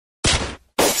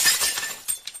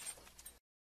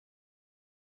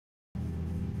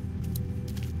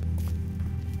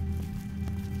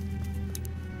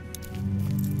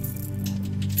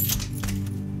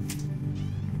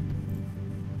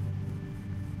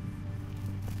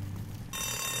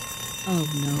Oh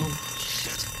no.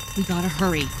 Shit. We gotta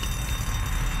hurry.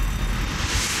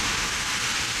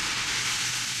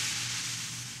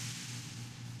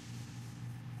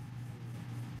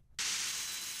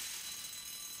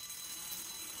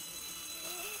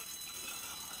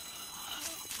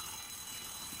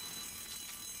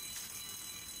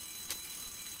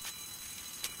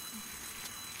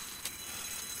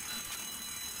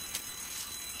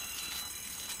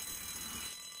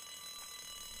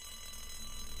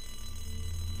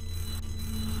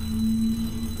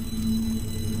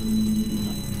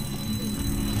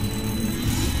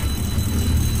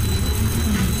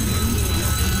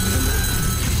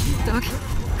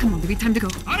 Come on, baby, time to go.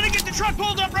 I'm gonna get the truck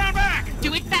pulled up round back!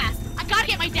 Do it fast. I gotta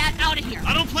get my dad out of here.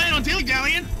 I don't plan on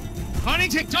dilly-dallying. Honey,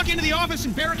 take Tuck into the office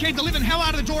and barricade the living hell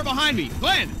out of the door behind me.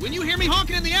 Glenn, when you hear me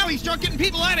honking in the alley, start getting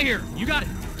people out of here. You got it.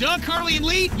 Doug, Carly, and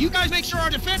Lee, you guys make sure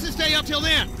our defenses stay up till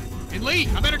then. And Lee,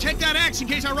 I better take that axe in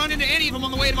case I run into any of them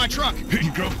on the way to my truck. Here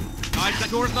you go. Guys, that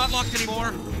door's not locked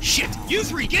anymore. Shit! You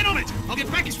three, get on it! I'll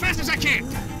get back as fast as I can.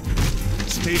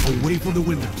 Stay away from the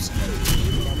windows.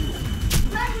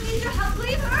 Matt, we need your help.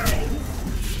 Please hurry!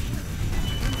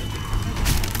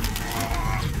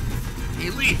 Hey,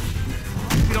 Lee,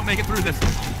 if you don't make it through this,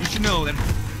 you should know that I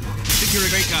think you're a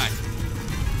great guy.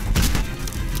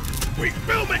 We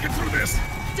will make it through this!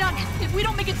 Doug, if we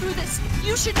don't make it through this,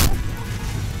 you should...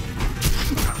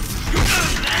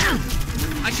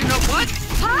 I should know what?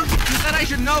 Huh? You said I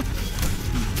should know?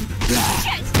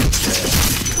 Shit!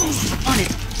 On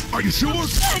it. Are you sure?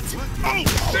 Shit! Oh,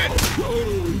 shit!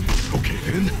 Okay,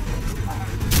 then.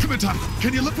 Clementine,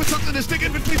 can you look for something to stick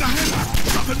in between the hands?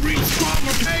 Something real strong,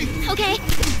 okay? Okay.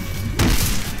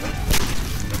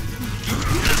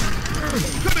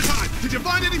 Clementine, did you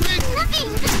find anything? Nothing!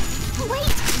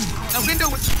 Wait! The window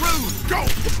was screwed! Go!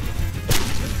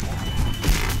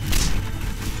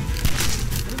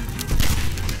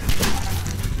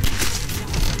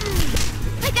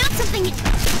 I found something!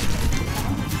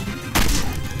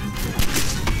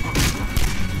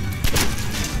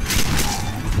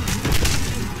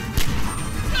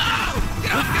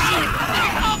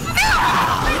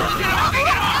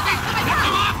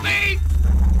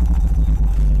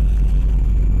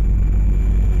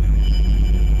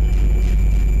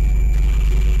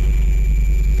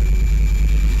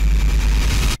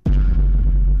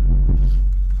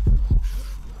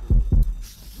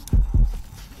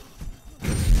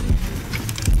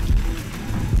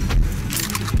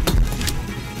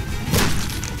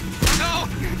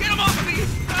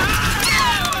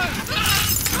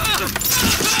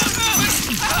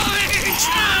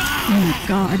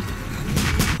 God.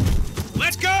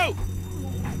 Let's go!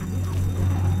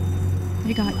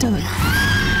 They got Doug.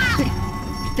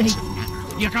 They...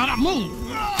 You gotta move!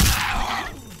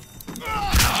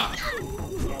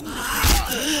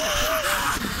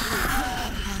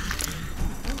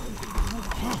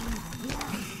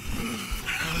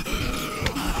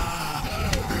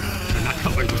 You're not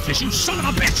covering the fish, you son of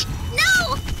a bitch!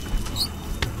 No!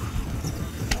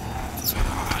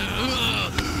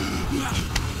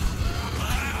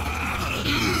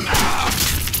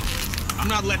 I'm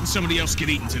not letting somebody else get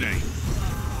eaten today.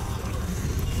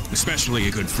 Especially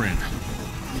a good friend.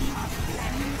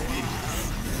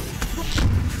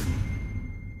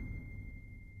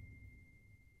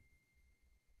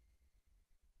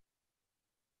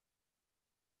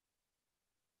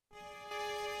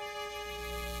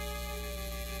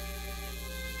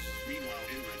 Meanwhile,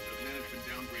 inland, Atlanta has been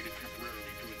downgraded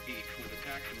temporarily to an 8, with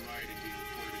attacks and rioting being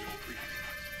reported in all precincts.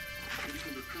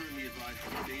 Citizens are currently advised to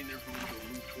stay in their homes or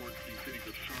move towards the cities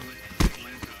of Charlotte,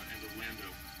 Atlanta, and Orlando.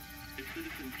 If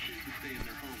citizens choose to stay in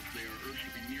their homes, they are urged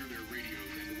to be near their radios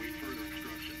and await further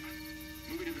instructions.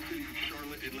 Moving to the cities of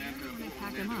Charlotte, Atlanta, or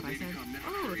Orlando may become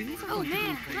necessary in order to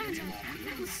man, ensure safety of all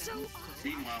that was citizens. so...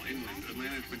 Meanwhile, inland,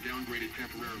 Atlanta has been downgraded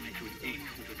temporarily to an 8,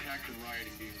 with attacks and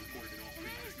rioting being reported in all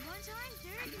precincts.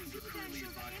 Citizens are currently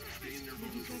advised to stay in their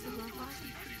homes or move towards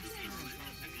the cities of Charlotte,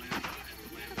 Atlanta,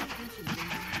 and Orlando.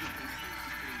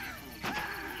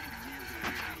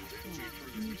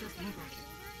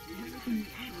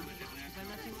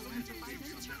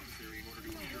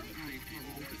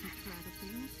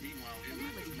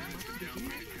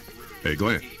 Hey,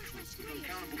 Glenn. With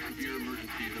uncountable severe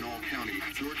emergencies in all counties,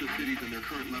 Georgia cities and their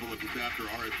current level of disaster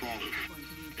are as follows.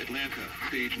 Atlanta,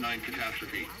 stage 9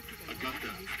 catastrophe. Augusta,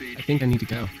 stage... I think I need to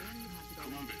go.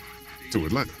 Columbus, stage... To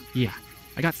Atlanta. Yeah,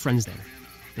 I got friends there.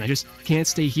 And I just can't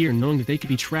stay here knowing that they could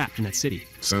be trapped in that city.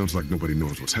 Sounds like nobody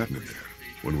knows what's happening there.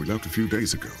 When we left a few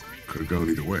days ago, could have gone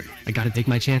either way. I gotta take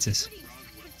my chances.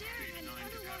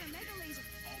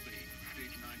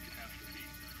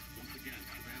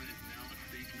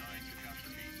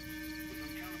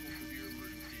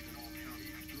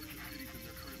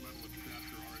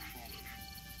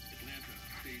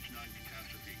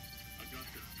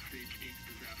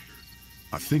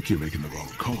 I think you're making the wrong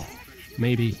call.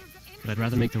 Maybe, but I'd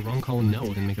rather make the wrong call and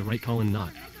no than make the right call and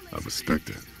not. I respect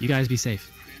that. You guys be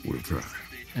safe. We'll try.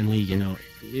 And Lee, you know,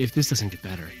 if this doesn't get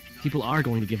better, people are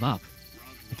going to give up.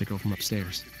 Like the girl from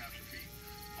upstairs.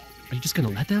 Are you just gonna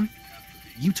let them?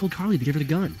 You told Carly to give her the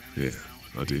gun. Yeah,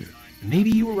 I did. Maybe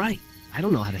you were right. I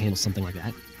don't know how to handle something like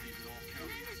that.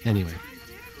 Anyway,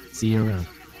 see you around.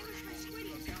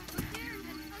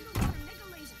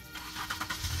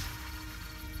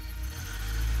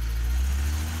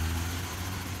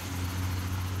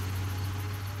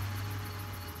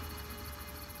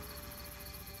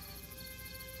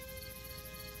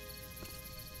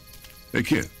 Hey,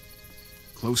 kid.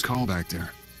 Close call back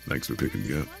there. Thanks for picking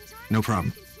me up. No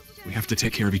problem. We have to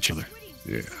take care of each other.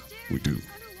 Yeah, we do.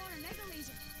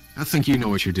 I think you know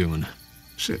what you're doing.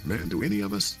 Shit, man, do any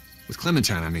of us? With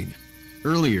Clementine, I mean.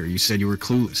 Earlier, you said you were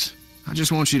clueless. I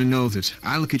just want you to know that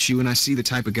I look at you and I see the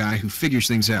type of guy who figures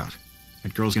things out.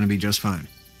 That girl's gonna be just fine.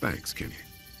 Thanks, Kenny.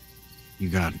 You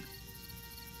got it.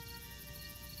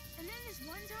 And then this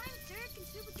one time, Derek and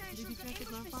Super Giant Shark got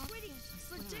ambushed by squiddies,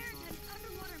 but Derek had an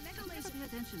underwater mega laser. Pay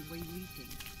attention to the way you read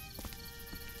things.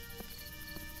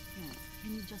 Yeah,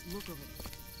 can you just look over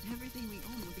it? Everything we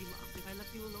own would be lost if I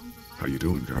left you alone for 5 How you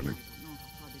doing, darling?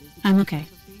 I'm okay.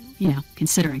 You know,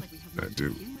 considering. I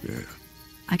do, yeah.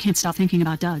 I can't stop thinking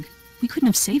about Doug. We couldn't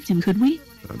have saved him, could we?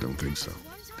 I don't think so.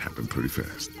 Happened pretty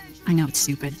fast. I know it's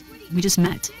stupid. We just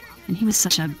met, and he was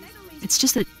such a... It's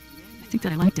just that I think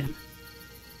that I liked him.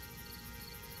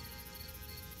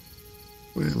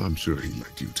 Well, I'm sure he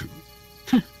liked you too.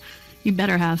 You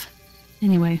better have.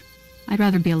 Anyway, I'd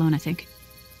rather be alone, I think.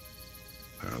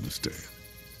 I understand.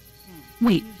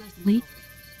 Wait, Lee?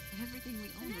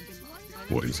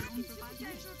 What is it?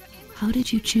 How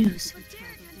did you choose?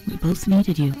 We both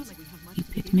needed you. You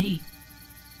picked me.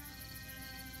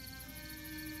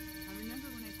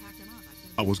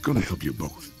 I was gonna help you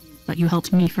both. But you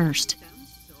helped me first.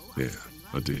 Yeah,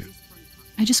 I did.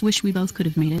 I just wish we both could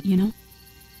have made it, you know?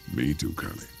 Me too,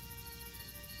 Carly.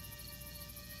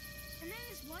 And then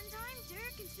this one time,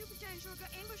 Derek and Super Giant Shark got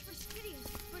ambushed by squiddies,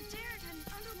 but Derek had an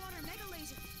underwater mega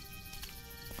laser.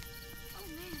 Oh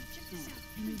man, check this out.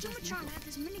 And Jumatron had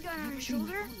this minigun on his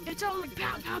shoulder. It's all like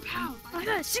pow, pow, pow. I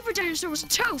thought Super Giant Shark was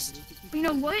toast. But you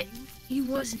know what? He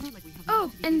wasn't.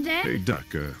 Oh, and then... Hey, Doc,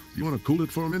 you wanna cool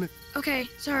it for a minute? Okay,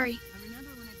 sorry.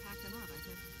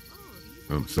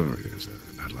 I'm sorry, there's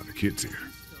not a lot of kids here.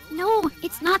 No,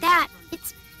 it's not that.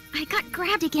 I got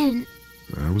grabbed again.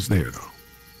 I was there, though.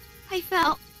 I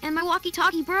fell, and my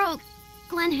walkie-talkie broke.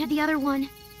 Glenn had the other one.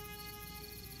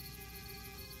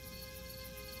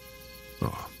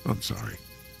 Oh, I'm sorry.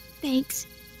 Thanks.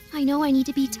 I know I need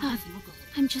to be tough.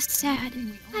 I'm just sad.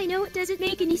 I know it doesn't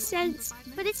make any sense,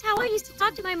 but it's how I used to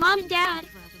talk to my mom and dad.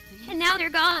 And now they're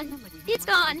gone. It's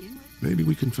gone. Maybe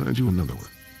we can find you another one.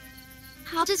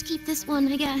 I'll just keep this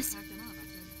one, I guess.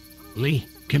 Lee,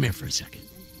 come here for a second.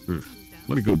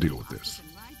 Let me go deal with this.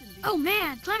 Oh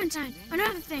man, Clementine,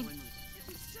 another thing.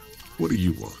 What do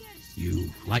you want? You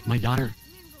like my daughter?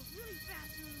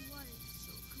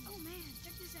 Oh man,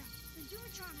 check this out. The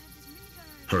Jumatron had this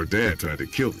minigun on Her dad tried to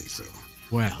kill me, so...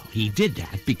 Well, he did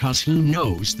that because he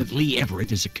knows that Lee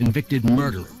Everett is a convicted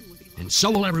murderer. And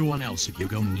so will everyone else if you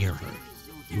go near her.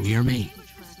 You hear me?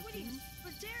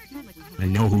 I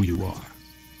know who you are.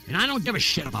 And I don't give a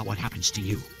shit about what happens to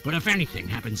you. But if anything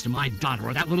happens to my daughter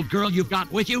or that little girl you've got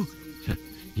with you,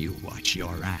 you watch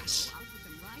your ass.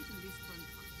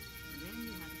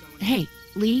 Hey,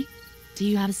 Lee, do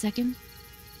you have a second?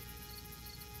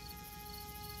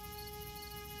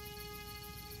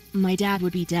 My dad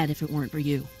would be dead if it weren't for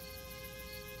you.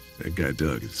 That guy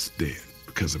Doug is dead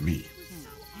because of me.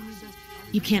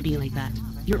 You can't be like that.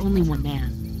 You're only one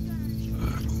man.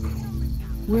 I don't know.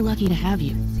 We're lucky to have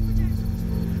you.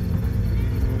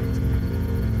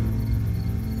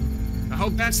 I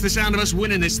hope that's the sound of us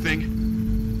winning this thing.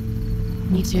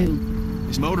 Me too.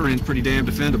 This motor inn's pretty damn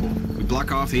defendable. We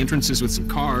block off the entrances with some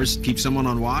cars, keep someone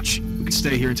on watch. We can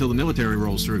stay here until the military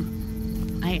rolls through.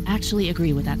 I actually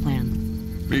agree with that plan.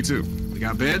 Me too. We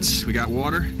got beds, we got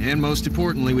water, and most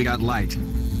importantly, we got light.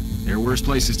 There are worse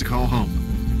places to call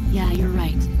home. Yeah, you're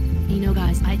right. You know,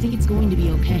 guys, I think it's going to be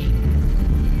okay.